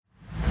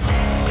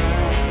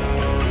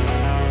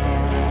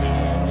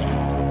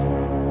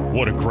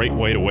What a great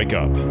way to wake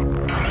up.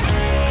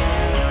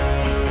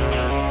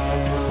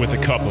 With a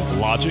cup of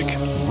logic,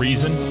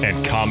 reason,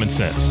 and common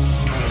sense.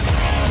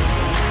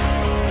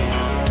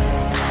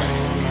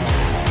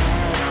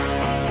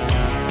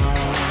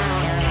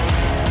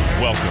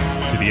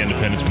 Welcome to the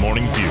Independence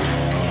Morning View.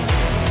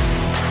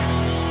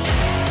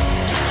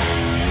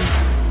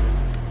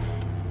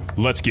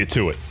 Let's get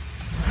to it.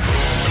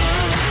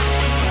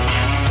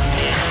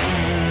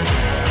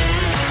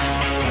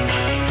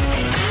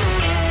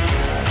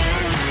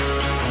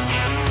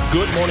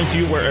 Good morning to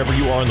you wherever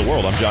you are in the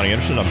world. I'm Johnny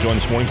Anderson. I'm joined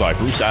this morning by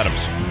Bruce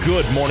Adams.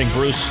 Good morning,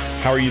 Bruce.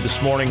 How are you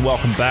this morning?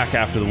 Welcome back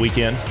after the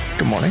weekend.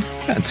 Good morning.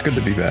 Yeah, it's good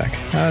to be back.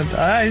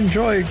 I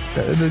enjoy,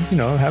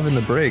 having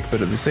the break,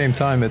 but at the same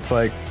time, it's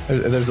like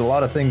there's a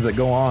lot of things that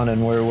go on,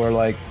 and we're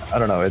like, I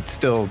don't know. It's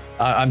still,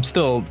 I'm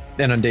still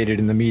inundated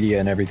in the media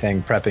and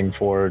everything, prepping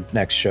for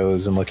next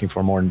shows and looking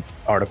for more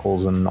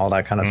articles and all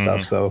that kind of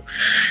stuff. So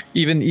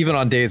even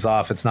on days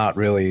off, it's not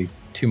really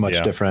too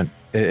much different.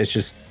 It's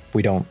just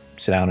we don't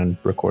sit down and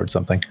record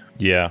something.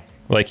 Yeah.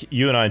 Like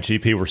you and I and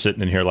GP were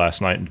sitting in here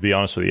last night, and to be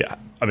honest with you,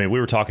 I mean, we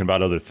were talking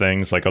about other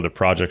things, like other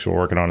projects we're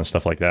working on and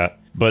stuff like that.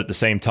 But at the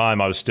same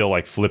time, I was still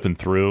like flipping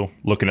through,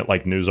 looking at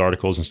like news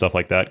articles and stuff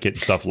like that, getting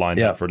stuff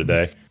lined up for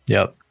today.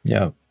 Yep.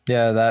 Yeah.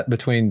 That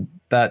between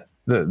that,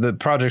 the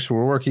projects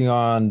we're working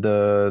on,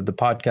 the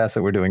podcast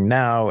that we're doing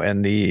now,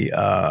 and the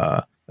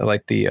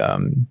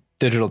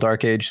digital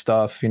dark age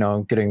stuff,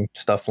 getting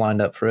stuff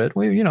lined up for it.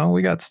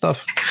 We got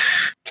stuff,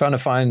 trying to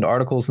find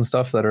articles and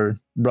stuff that are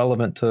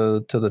relevant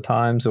to the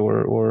times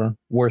or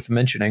worth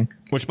mentioning.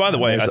 Which, by the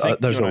way, I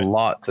think there's a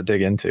lot to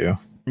dig into.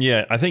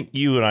 Yeah, I think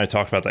you and I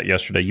talked about that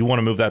yesterday. You want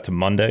to move that to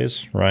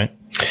Mondays, right?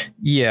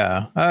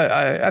 Yeah,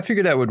 I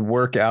figured that would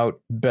work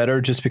out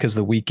better just because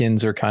the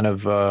weekends are kind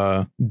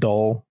of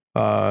dull.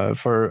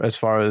 For as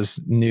far as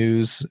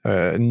news,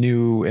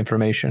 new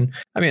information.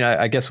 I mean,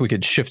 I guess we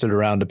could shift it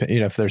around to,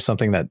 if there's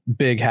something that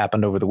big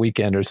happened over the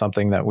weekend or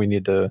something that we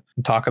need to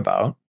talk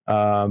about.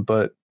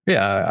 But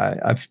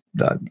yeah,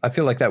 I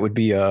feel like that would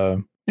be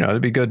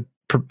it'd be good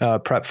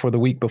prep for the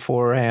week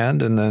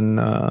beforehand, and then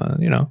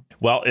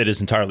Well, it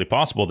is entirely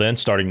possible then,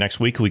 starting next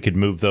week, we could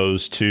move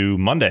those to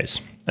Mondays,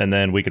 and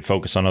then we could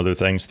focus on other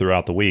things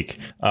throughout the week.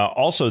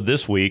 Also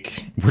this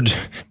week,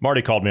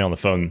 Marty called me on the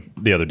phone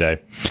the other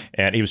day,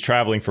 and he was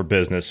traveling for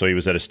business, so he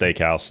was at a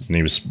steakhouse, and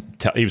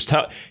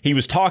he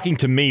was talking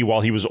to me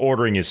while he was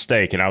ordering his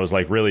steak, and I was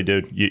like, really,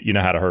 dude, you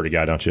know how to hurt a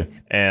guy, don't you?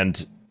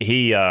 And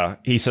he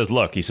says,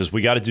 look,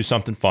 we got to do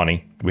something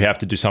funny. We have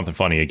to do something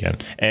funny again.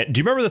 And do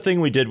you remember the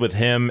thing we did with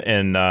him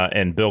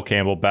and Bill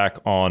Campbell back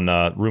on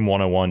Room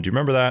 101? Do you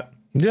remember that?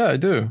 Yeah, I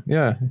do.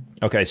 Yeah.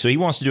 Okay, so he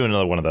wants to do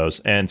another one of those.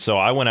 And so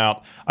I went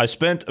out. I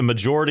spent a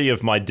majority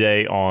of my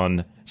day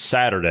on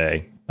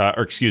Saturday,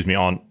 on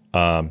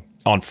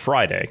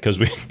Friday, because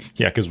we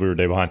were a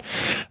day behind.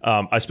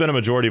 I spent a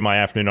majority of my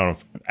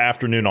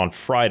afternoon on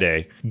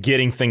Friday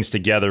getting things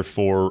together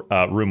for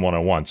Room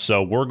 101.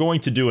 So we're going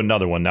to do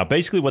another one. Now,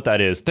 basically what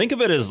that is, think of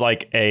it as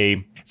like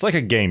a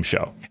game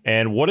show.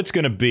 And what it's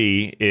going to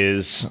be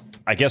is,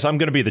 I guess I'm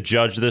going to be the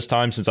judge this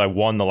time since I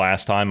won the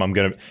last time. We're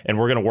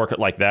going to work it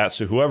like that.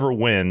 So whoever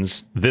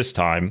wins this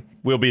time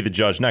will be the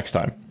judge next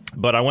time.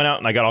 But I went out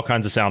and I got all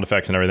kinds of sound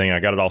effects and everything. And I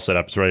got it all set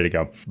up. It's ready to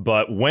go.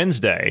 But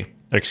Thursday,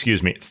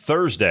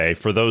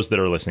 for those that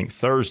are listening,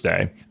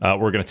 Thursday,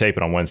 we're going to tape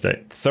it on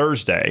Wednesday.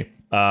 Thursday,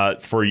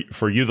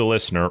 for you, the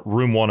listener,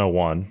 Room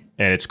 101.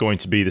 And it's going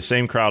to be the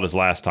same crowd as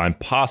last time,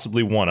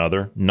 possibly one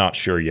other. Not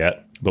sure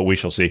yet, but we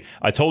shall see.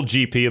 I told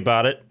GP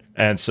about it.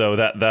 And so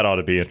that ought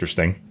to be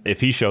interesting if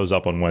he shows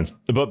up on Wednesday.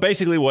 But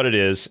basically what it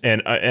is,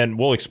 and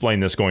we'll explain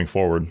this going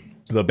forward,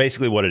 but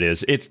basically what it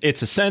is,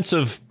 it's a sense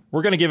of,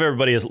 we're going to give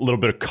everybody a little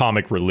bit of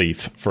comic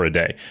relief for a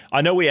day.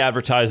 I know we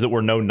advertise that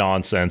we're no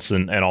nonsense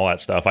and all that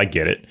stuff. I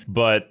get it.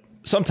 But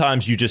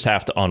sometimes you just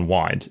have to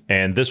unwind.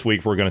 And this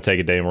week we're going to take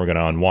a day and we're going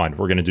to unwind.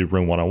 We're going to do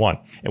Room 101.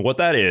 And what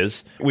that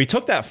is, we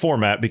took that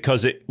format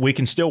because we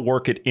can still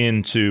work it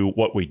into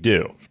what we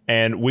do.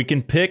 And we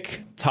can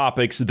pick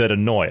topics that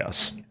annoy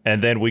us.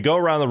 And then we go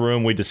around the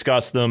room, we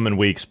discuss them, and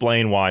we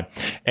explain why.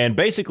 And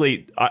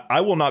basically,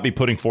 I will not be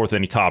putting forth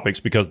any topics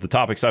because the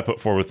topics I put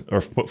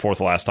forth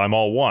last time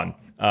all won,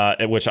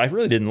 which I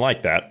really didn't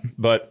like that.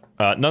 But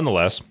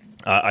nonetheless,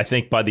 I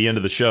think by the end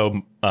of the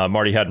show,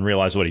 Marty hadn't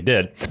realized what he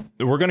did.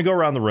 We're going to go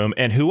around the room,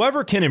 and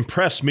whoever can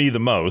impress me the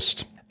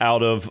most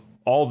out of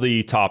all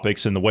the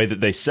topics and the way that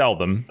they sell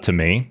them to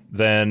me,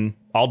 then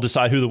I'll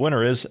decide who the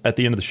winner is at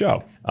the end of the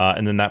show.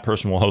 And then that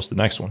person will host the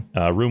next one.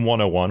 Room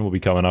 101 will be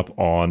coming up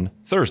on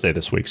Thursday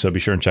this week, so be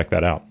sure and check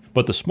that out.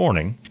 But this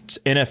morning, it's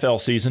NFL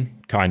season,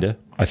 kind of.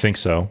 I think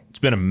so. It's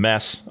been a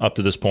mess up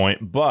to this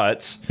point,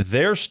 but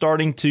they're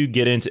starting to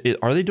get into it.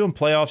 Are they doing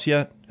playoffs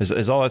yet?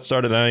 Is all that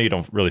started? I know you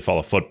don't really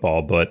follow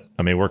football, but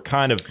I mean,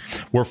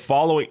 we're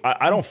following.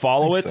 I don't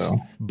follow it,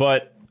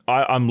 but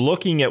I'm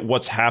looking at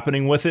what's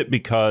happening with it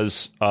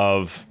because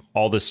of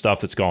all this stuff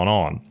that's gone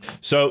on.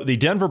 So the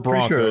Denver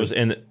Broncos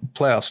and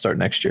playoffs start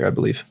next year, I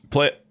believe.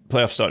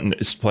 Playoffs start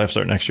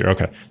next year.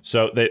 Okay.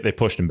 So they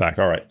pushed him back.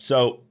 All right.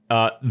 So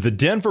The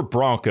Denver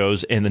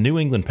Broncos and the New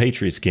England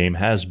Patriots game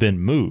has been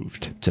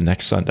moved to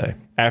next Sunday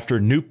after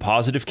new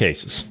positive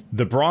cases.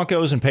 The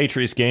Broncos and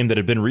Patriots game that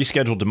had been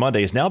rescheduled to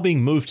Monday is now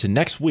being moved to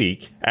next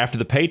week after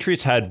the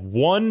Patriots had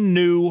one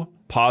new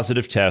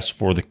positive test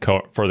for the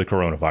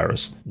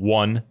coronavirus.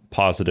 One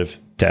positive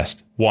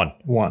test. One.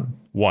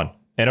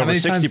 And over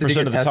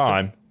 60% of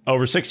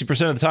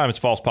the time, it's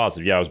false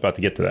positive. Yeah, I was about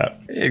to get to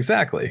that.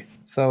 Exactly.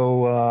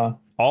 So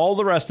all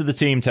the rest of the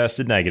team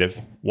tested negative.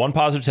 One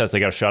positive test, they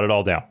got to shut it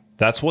all down.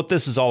 That's what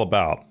this is all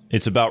about.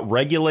 It's about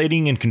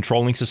regulating and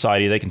controlling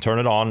society. They can turn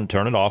it on and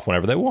turn it off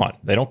whenever they want.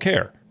 They don't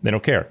care.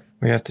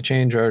 We have to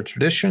change our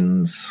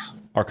traditions,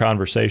 our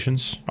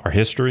conversations, our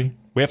history.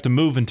 We have to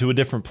move into a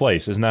different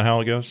place. Isn't that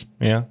how it goes?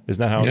 Yeah.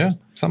 Isn't that how it goes? Yeah,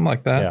 something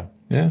like that.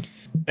 Yeah.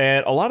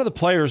 And a lot of the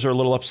players are a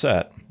little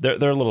upset. They're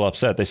a little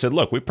upset. They said,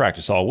 look, we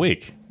practice all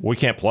week. We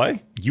can't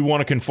play. You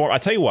want to conform? I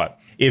tell you what,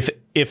 if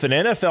an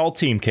NFL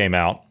team came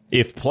out,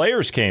 if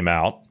players came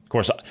out, of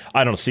course,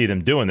 I don't see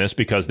them doing this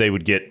because they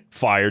would get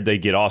fired.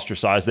 They'd get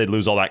ostracized. They'd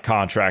lose all that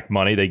contract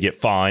money. They'd get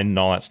fined and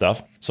all that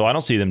stuff. So I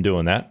don't see them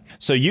doing that.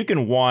 So you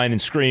can whine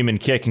and scream and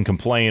kick and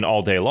complain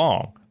all day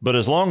long. But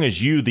as long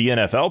as you, the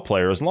NFL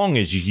player, as long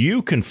as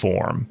you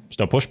conform, there's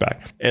no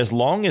pushback. As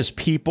long as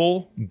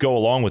people go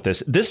along with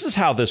this is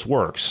how this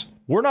works.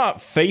 We're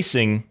not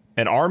facing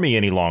an army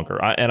any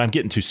longer. And I'm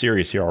getting too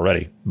serious here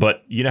already.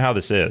 But you know how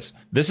this is.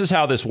 This is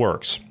how this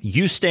works.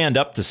 You stand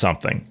up to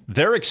something.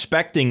 They're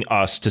expecting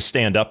us to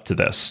stand up to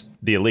this.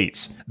 The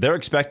elites. They're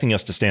expecting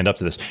us to stand up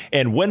to this.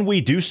 And when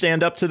we do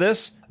stand up to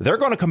this, they're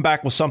going to come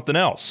back with something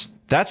else.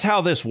 That's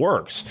how this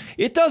works.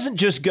 It doesn't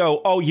just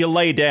go, oh, you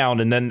lay down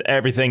and then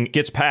everything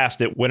gets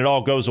past it when it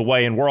all goes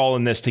away and we're all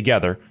in this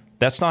together.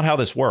 That's not how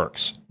this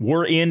works.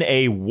 We're in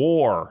a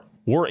war.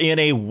 We're in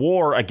a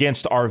war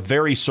against our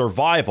very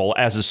survival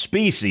as a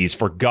species,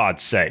 for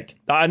God's sake.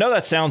 I know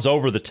that sounds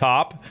over the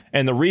top,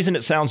 and the reason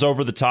it sounds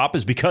over the top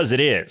is because it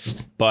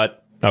is.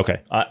 But, okay,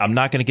 I'm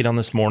not going to get on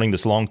this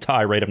long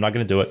tirade. I'm not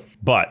going to do it.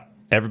 But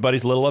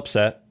everybody's a little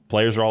upset.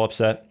 Players are all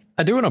upset.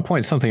 I do want to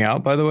point something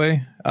out, by the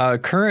way.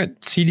 Current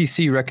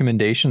CDC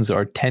recommendations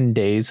are 10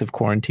 days of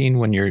quarantine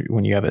when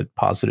you have a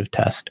positive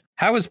test.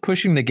 How is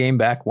pushing the game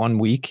back 1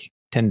 week,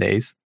 10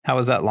 days? How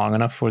is that long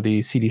enough for the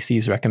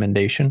CDC's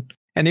recommendation?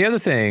 And the other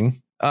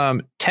thing,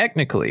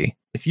 technically,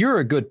 if you're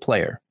a good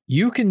player,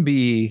 you can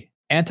be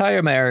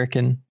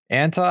anti-American,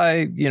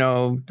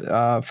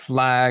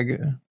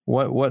 flag,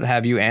 what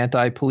have you,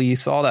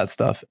 anti-police, all that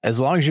stuff.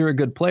 As long as you're a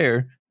good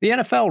player, the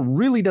NFL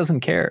really doesn't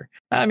care.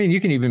 I mean, you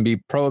can even be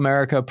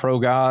pro-America,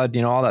 pro-God,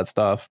 all that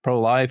stuff,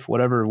 pro-life,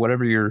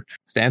 whatever your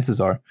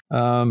stances are.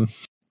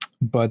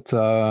 But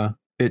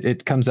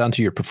it comes down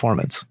to your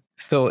performance.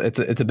 Still, it's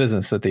a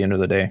business at the end of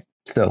the day.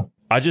 Still.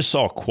 I just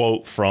saw a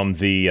quote from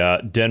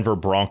the Denver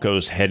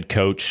Broncos head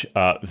coach,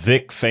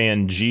 Vic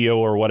Fangio,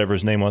 or whatever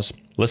his name was.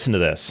 Listen to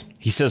this.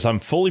 He says, I'm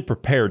fully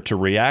prepared to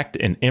react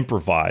and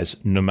improvise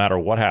no matter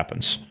what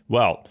happens.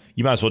 Well,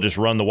 you might as well just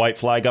run the white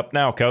flag up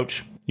now,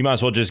 coach. You might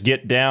as well just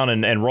get down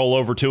and roll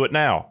over to it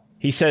now.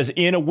 He says,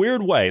 in a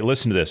weird way,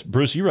 listen to this.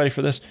 Bruce, are you ready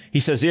for this? He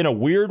says, in a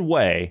weird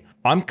way,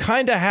 I'm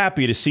kind of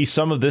happy to see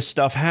some of this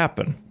stuff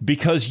happen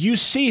because you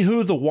see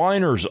who the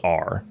whiners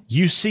are.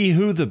 You see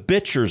who the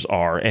bitchers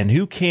are and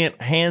who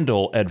can't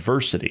handle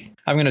adversity.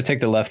 I'm going to take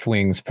the left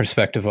wing's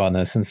perspective on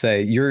this and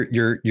say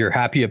you're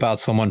happy about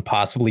someone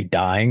possibly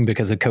dying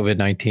because of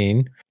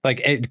COVID-19. Like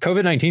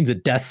COVID-19 is a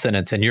death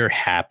sentence and you're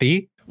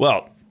happy.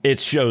 Well, it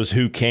shows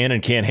who can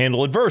and can't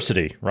handle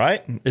adversity,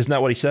 right? Isn't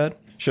that what he said?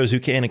 Shows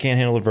who can and can't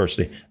handle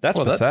adversity. That's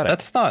pathetic.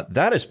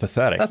 That is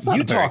pathetic. That's not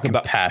you talk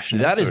about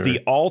passionate. That is the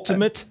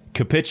ultimate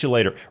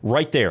capitulator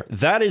right there.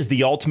 That is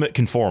the ultimate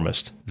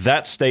conformist.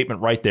 That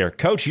statement right there.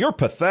 Coach, you're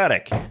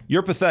pathetic.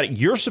 You're pathetic.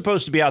 You're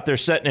supposed to be out there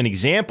setting an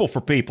example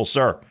for people,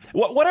 sir.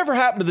 Whatever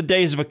happened to the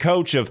days of a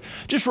coach of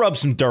just rub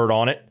some dirt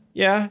on it?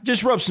 Yeah,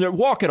 just rub some dirt,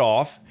 walk it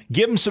off,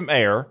 give them some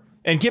air,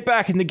 and get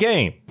back in the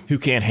game. Who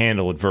can't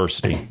handle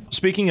adversity.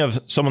 Speaking of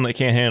someone that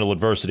can't handle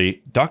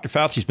adversity, Dr.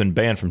 Fauci's been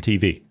banned from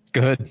TV.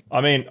 Good. I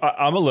mean,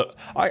 I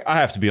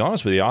have to be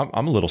honest with you.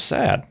 I'm a little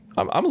sad.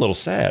 I'm a little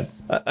sad.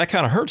 That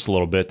kind of hurts a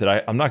little bit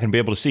that I'm not going to be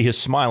able to see his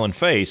smiling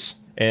face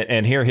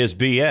and hear his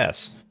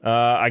BS.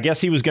 I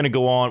guess he was going to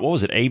go on. What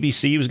was it?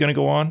 ABC was going to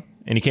go on,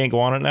 and he can't go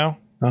on it now.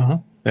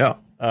 Yeah.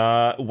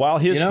 While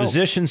his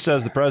physician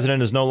says the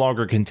president is no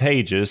longer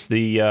contagious,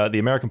 the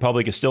American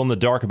public is still in the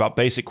dark about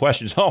basic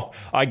questions. Oh,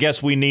 I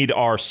guess we need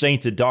our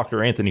sainted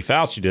Dr. Anthony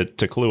Fauci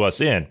to clue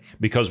us in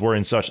because we're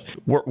in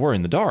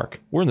the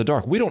dark. We're in the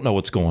dark. We don't know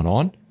what's going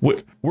on.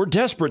 We're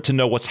desperate to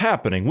know what's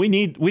happening. We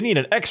need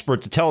an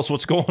expert to tell us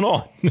what's going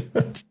on.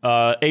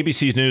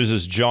 ABC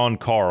News' John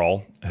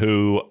Carl,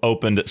 who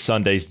opened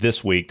Sundays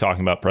this week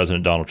talking about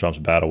President Donald Trump's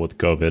battle with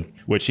COVID,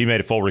 which he made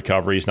a full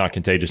recovery. He's not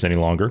contagious any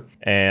longer.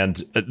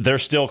 And they're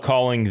still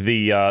calling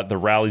the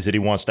rallies that he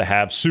wants to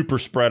have super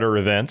spreader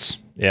events.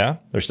 Yeah,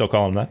 they're still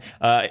calling them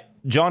that.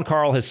 John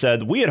Carl has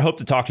said, we had hoped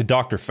to talk to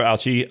Dr.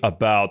 Fauci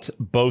about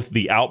both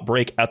the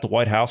outbreak at the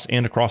White House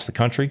and across the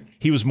country.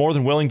 He was more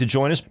than willing to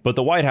join us, but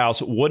the White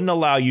House wouldn't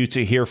allow you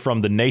to hear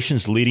from the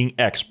nation's leading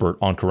expert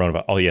on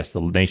coronavirus. Oh, yes,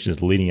 the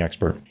nation's leading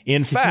expert.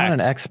 He's not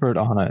an expert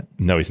on it.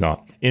 No, he's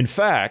not. In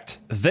fact,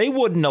 they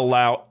wouldn't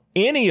allow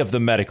any of the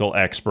medical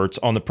experts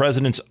on the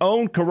president's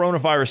own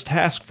coronavirus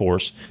task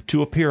force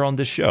to appear on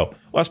this show.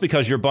 Well, that's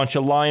because you're a bunch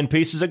of lying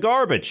pieces of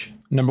garbage.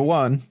 Number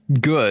one,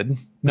 good.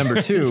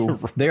 Number two,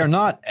 they are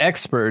not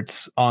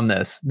experts on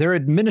this. They're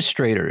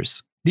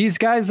administrators. These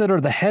guys that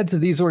are the heads of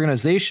these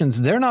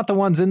organizations, they're not the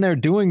ones in there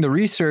doing the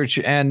research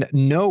and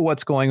know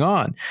what's going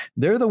on.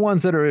 They're the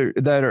ones that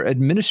are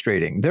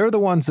administrating. They're the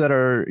ones that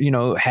are,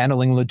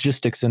 handling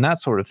logistics and that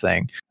sort of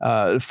thing,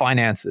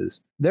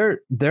 finances.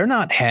 They're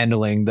not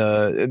handling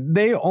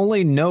they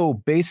only know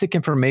basic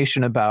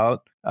information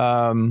about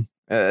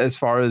as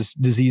far as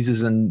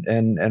diseases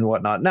and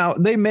whatnot. Now,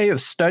 they may have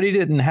studied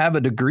it and have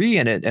a degree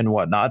in it and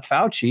whatnot.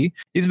 Fauci,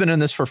 he's been in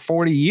this for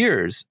 40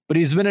 years, but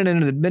he's been in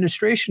an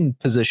administration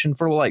position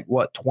for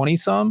 20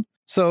 some.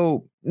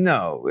 So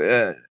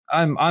no,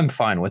 I'm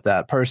fine with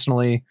that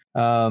personally.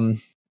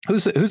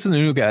 Who's the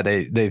new guy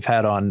they've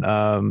had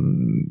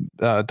on?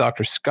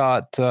 Dr.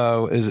 Scott,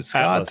 is it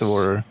Scott Atlas.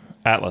 or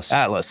Atlas?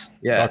 Atlas,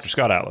 yeah. Dr.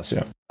 Scott Atlas,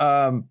 yeah.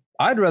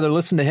 I'd rather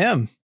listen to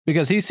him,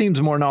 because he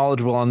seems more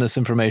knowledgeable on this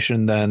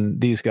information than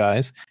these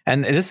guys.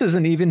 And this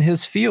isn't even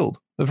his field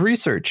of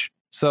research.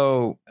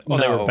 So,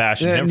 they were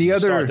bashing him from the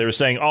start. They were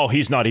saying,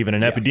 he's not even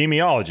an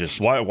epidemiologist.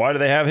 Why do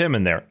they have him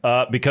in there?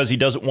 Because he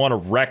doesn't want to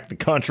wreck the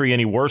country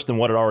any worse than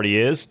what it already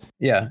is.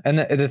 Yeah. And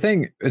the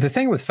thing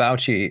with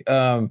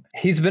Fauci,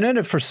 he's been in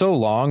it for so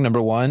long,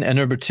 number one. And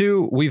number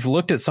two, we've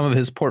looked at some of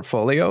his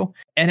portfolio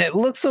and it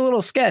looks a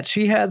little sketch.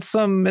 He has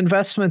some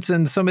investments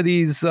in some of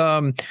these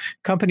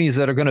companies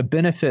that are going to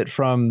benefit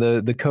from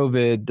the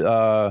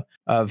COVID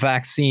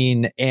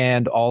vaccine,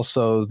 and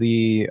also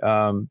the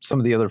some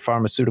of the other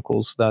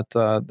pharmaceuticals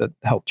that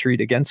help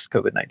treat against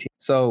COVID-19.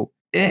 So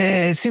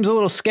it seems a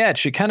little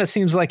sketch. It kind of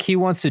seems like he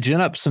wants to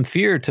gin up some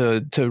fear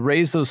to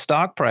raise those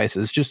stock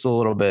prices just a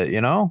little bit,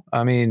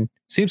 I mean,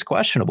 seems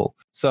questionable.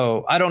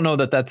 So I don't know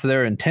that that's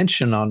their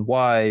intention on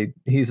why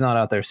he's not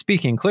out there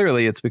speaking.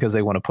 Clearly, it's because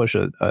they want to push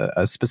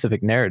a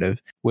specific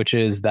narrative, which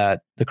is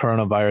that the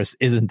coronavirus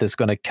isn't this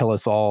going to kill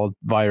us all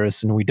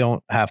virus and we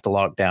don't have to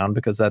lock down,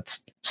 because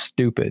that's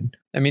stupid.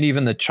 I mean,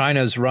 even the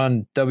China's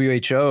run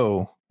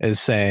WHO is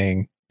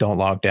saying don't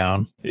lock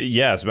down.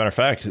 Yeah, as a matter of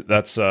fact,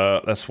 that's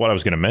what I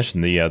was going to mention.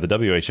 The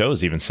WHO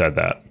has even said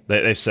that.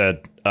 They've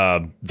said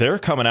they're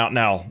coming out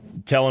now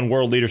telling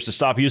world leaders to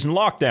stop using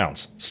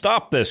lockdowns.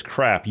 Stop this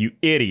crap, you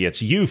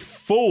idiots, you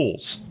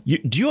fools.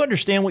 Do you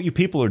understand what you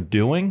people are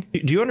doing?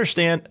 Do you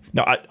understand?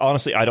 No,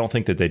 honestly, I don't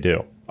think that they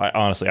do. I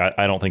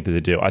don't think that they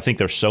do. I think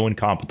they're so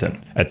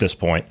incompetent at this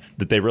point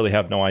that they really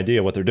have no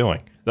idea what they're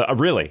doing.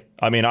 Really.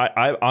 I mean,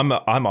 I'm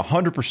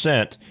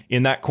 100%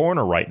 in that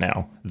corner right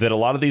now, that a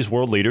lot of these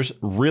world leaders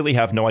really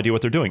have no idea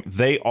what they're doing.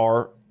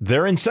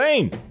 They're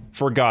insane,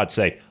 for God's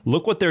sake.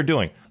 Look what they're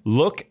doing.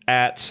 Look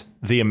at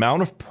the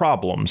amount of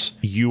problems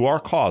you are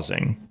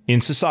causing in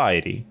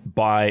society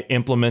by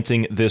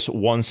implementing this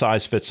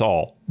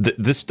one-size-fits-all.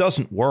 This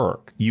doesn't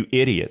work, you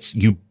idiots,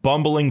 you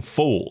bumbling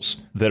fools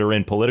that are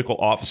in political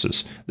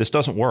offices. This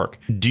doesn't work.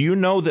 Do you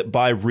know that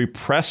by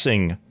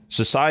repressing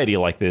society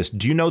like this,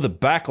 do you know the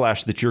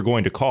backlash that you're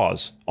going to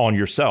cause on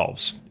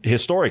yourselves?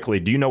 Historically,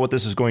 do you know what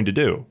this is going to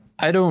do?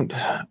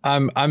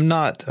 I'm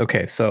not.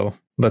 Okay, so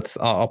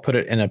I'll put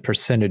it in a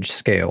percentage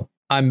scale.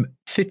 I'm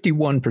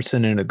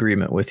 51% in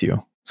agreement with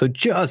you. So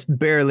just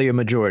barely a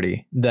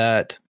majority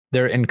that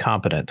they're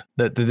incompetent,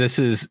 that this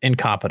is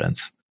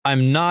incompetence.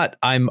 I'm not,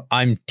 I'm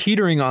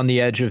teetering on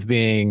the edge of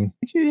being,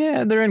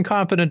 yeah, they're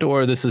incompetent,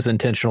 or this is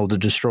intentional to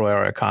destroy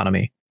our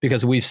economy,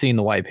 because we've seen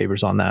the white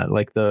papers on that,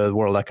 like the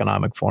World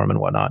Economic Forum and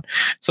whatnot.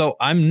 So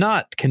I'm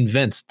not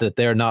convinced that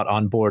they're not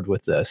on board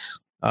with this.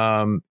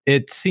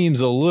 It seems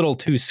a little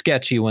too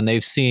sketchy when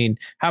they've seen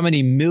how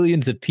many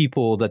millions of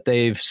people that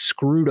they've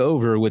screwed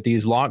over with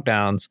these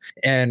lockdowns.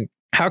 And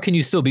how can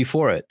you still be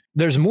for it?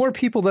 There's more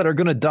people that are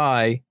going to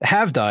die,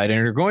 have died,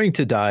 and are going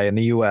to die in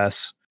the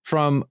US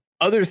from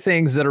other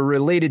things that are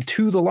related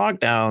to the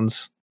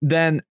lockdowns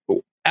than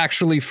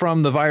actually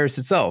from the virus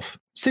itself.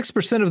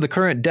 6% of the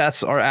current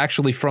deaths are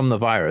actually from the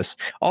virus.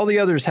 All the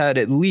others had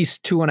at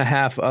least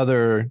 2.5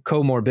 other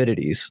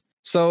comorbidities.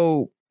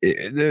 So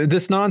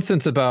this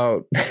nonsense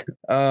about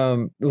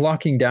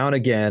locking down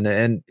again,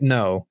 and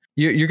no,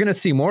 you're going to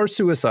see more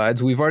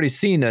suicides. We've already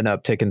seen an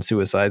uptick in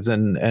suicides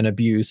and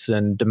abuse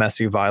and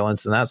domestic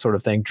violence and that sort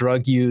of thing.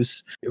 Drug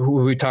use.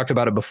 We talked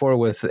about it before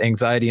with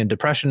anxiety and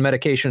depression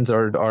medications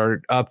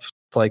are up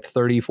like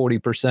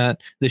 30-40%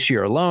 this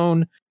year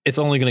alone. It's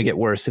only going to get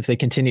worse if they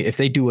continue. If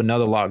they do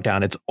another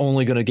lockdown, it's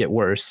only going to get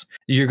worse.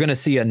 You're going to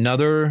see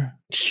another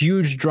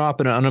huge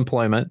drop in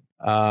unemployment.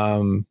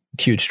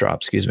 Huge drop,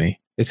 excuse me.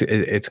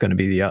 It's going to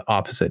be the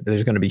opposite.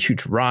 There's going to be a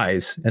huge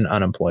rise in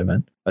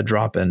unemployment, a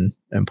drop in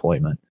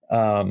employment.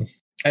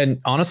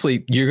 And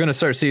honestly, you're going to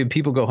start seeing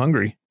people go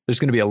hungry. There's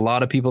going to be a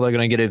lot of people that are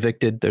going to get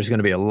evicted. There's going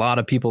to be a lot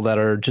of people that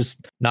are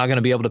just not going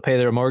to be able to pay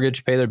their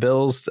mortgage, pay their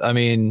bills. I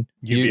mean,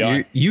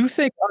 you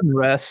think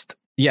unrest.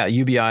 Yeah,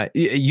 UBI.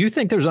 You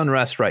think there's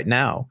unrest right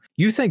now.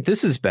 You think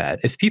this is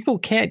bad. If people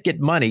can't get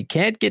money,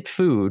 can't get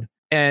food,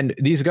 and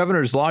these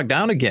governors lock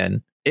down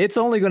again, it's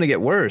only going to get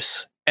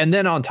worse. And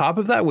then on top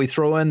of that, we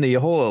throw in the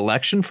whole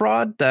election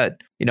fraud that,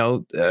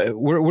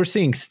 we're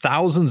seeing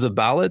thousands of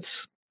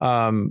ballots,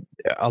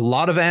 a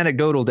lot of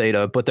anecdotal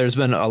data, but there's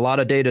been a lot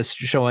of data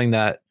showing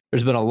that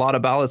there's been a lot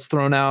of ballots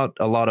thrown out,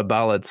 a lot of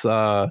ballots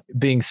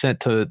being sent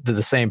to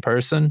the same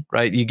person,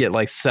 right? You get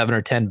like 7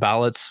 or 10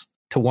 ballots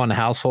to one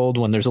household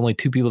when there's only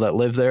 2 people that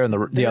live there and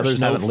the others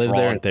haven't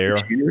lived there.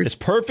 It's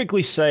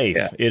perfectly safe.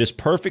 Yeah. It is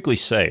perfectly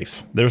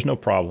safe. There's no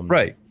problem.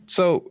 Right.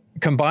 So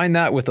combine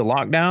that with the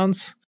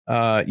lockdowns.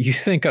 You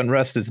think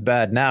unrest is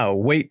bad now.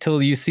 Wait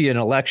till you see an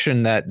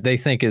election that they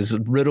think is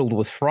riddled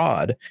with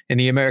fraud and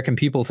the American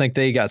people think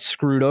they got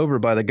screwed over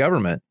by the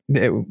government.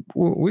 Good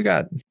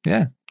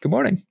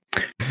morning.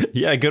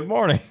 Yeah, good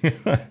morning.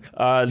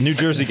 New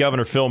Jersey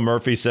Governor Phil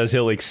Murphy says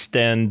he'll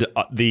extend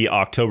the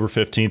October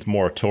 15th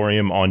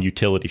moratorium on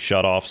utility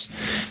shutoffs.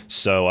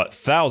 So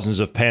thousands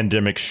of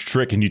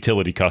pandemic-stricken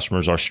utility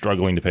customers are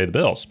struggling to pay the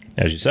bills,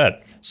 as you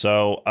said.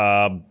 So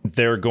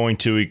they're going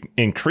to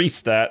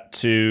increase that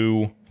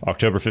to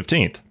October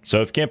 15th.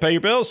 So if you can't pay your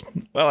bills,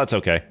 well, that's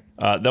okay.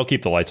 They'll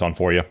keep the lights on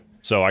for you.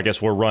 So I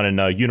guess we're running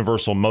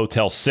universal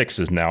Motel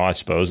 6s now, I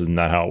suppose. Isn't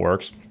that how it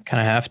works?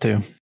 Kind of have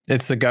to.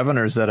 It's the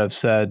governors that have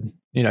said,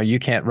 you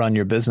can't run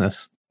your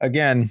business.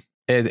 Again,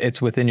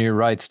 it's within your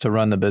rights to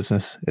run the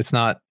business. It's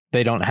not,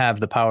 they don't have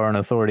the power and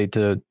authority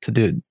to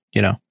do,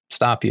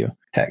 stop you.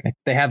 Technically,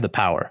 they have the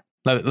power.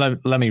 Let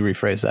me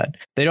rephrase that.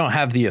 They don't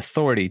have the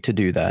authority to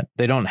do that.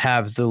 They don't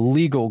have the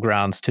legal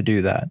grounds to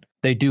do that.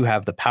 They do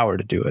have the power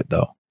to do it,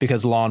 though,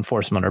 because law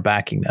enforcement are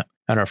backing them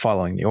and are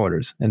following the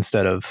orders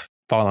instead of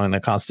following the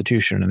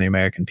Constitution and the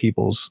American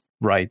people's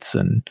rights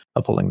and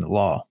upholding the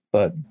law.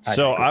 But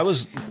I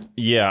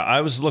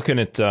was looking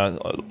at,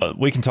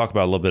 we can talk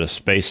about a little bit of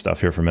space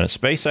stuff here for a minute.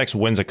 SpaceX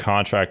wins a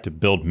contract to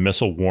build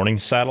missile warning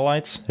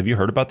satellites. Have you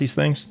heard about these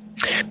things?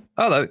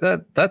 Oh,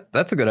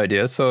 that's a good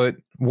idea. So it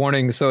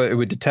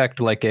would detect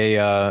like a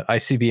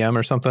ICBM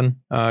or something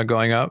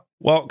going up.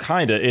 Well,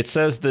 kind of. It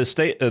says the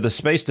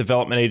Space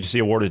Development Agency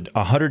awarded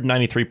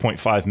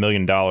 $193.5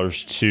 million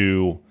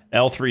to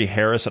L3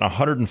 Harris and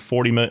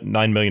 $149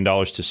 million to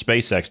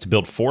SpaceX to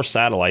build 4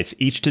 satellites,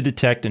 each to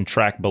detect and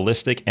track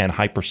ballistic and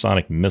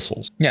hypersonic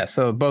missiles. Yeah,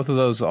 so both of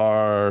those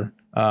are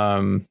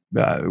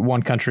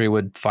one country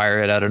would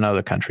fire it at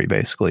another country,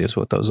 basically, is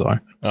what those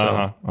are.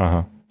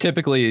 So,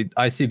 typically,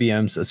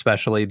 ICBMs,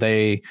 especially,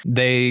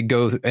 they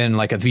go in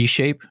like a V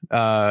shape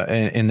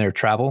in their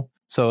travel.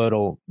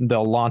 So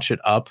they'll launch it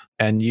up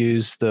and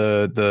use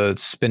the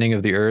spinning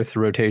of the Earth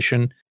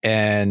rotation,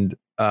 and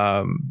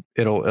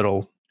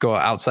it'll go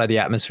outside the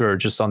atmosphere or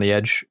just on the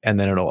edge, and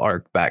then it'll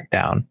arc back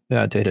down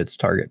to hit its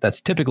target.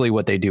 That's typically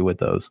what they do with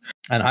those.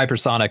 And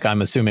hypersonic,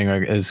 I'm assuming,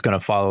 is going to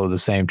follow the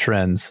same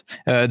trends.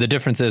 The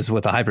difference is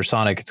with the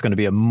hypersonic, it's going to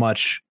be a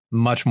much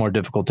more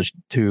difficult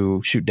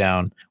to shoot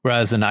down.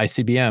 Whereas an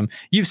ICBM,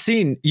 you've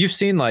seen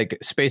like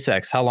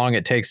SpaceX, how long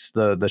it takes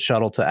the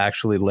shuttle to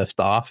actually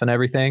lift off and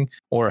everything,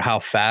 or how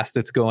fast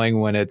it's going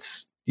when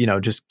it's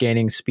just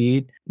gaining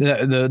speed.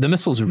 The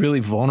missile is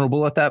really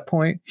vulnerable at that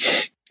point.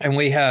 And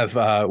we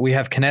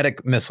have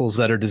kinetic missiles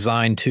that are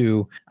designed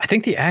to, I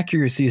think the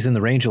accuracy is in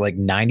the range of like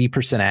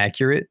 90%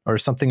 accurate or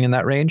something in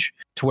that range,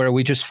 to where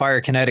we just fire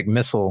a kinetic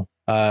missile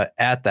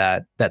at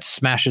that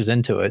smashes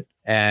into it,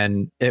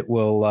 and it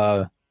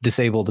will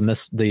disable the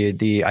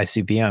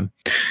ICBM.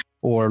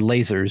 Or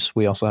lasers.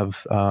 We also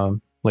have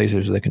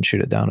lasers that can shoot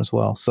it down as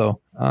well.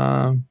 So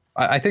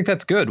I think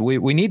that's good.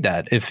 We need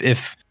that.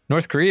 If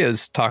North Korea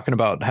is talking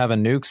about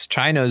having nukes,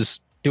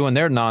 China's doing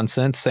their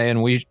nonsense,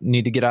 saying we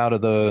need to get out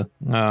of the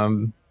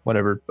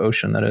whatever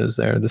ocean that is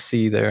there, the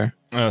sea there.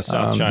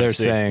 South China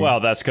Sea. Saying, well,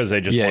 that's because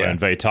they just want to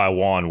invade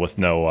Taiwan with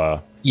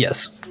no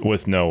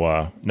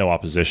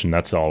opposition.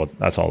 That's all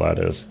that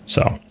is.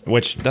 So,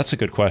 that's a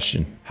good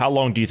question. How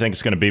long do you think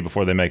it's going to be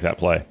before they make that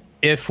play?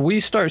 If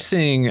we start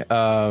seeing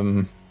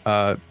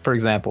for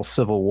example,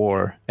 civil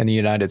war in the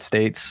United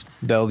States,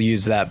 they'll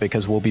use that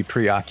because we'll be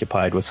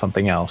preoccupied with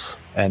something else,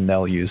 and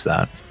they'll use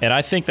that. And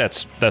I think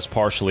that's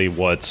partially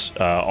what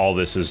all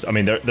this is. I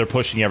mean, they're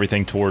pushing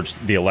everything towards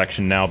the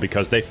election now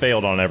because they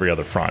failed on every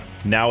other front.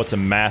 Now it's a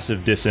massive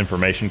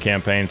disinformation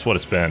campaign. It's what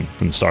it's been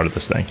from the start of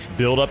this thing.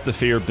 Build up the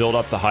fear, build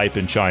up the hype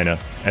in China,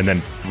 and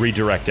then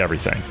redirect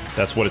everything.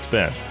 That's what it's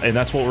been. And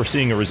that's what we're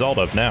seeing a result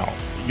of now.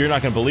 You're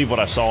not going to believe what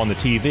I saw on the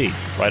TV,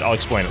 right? I'll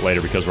explain it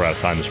later because we're out of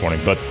time this morning,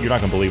 but you're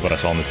not going to believe what I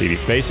saw on the TV.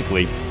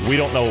 Basically, we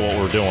don't know what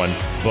we're doing,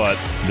 but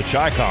the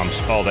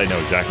Chi-Coms, they know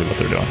exactly what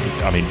they're doing.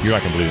 I mean, you're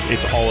not going to believe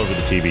this. It's all over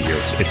the TV here.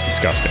 It's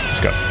disgusting.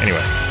 Anyway,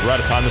 we're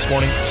out of time this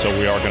morning, so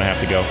we are going to have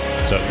to go.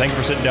 So thank you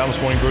for sitting down this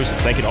morning, Bruce.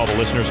 Thank you to all the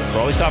listeners. For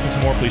all these topics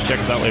and more, please check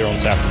us out later on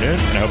this afternoon,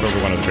 and I hope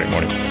everyone has a great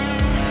morning.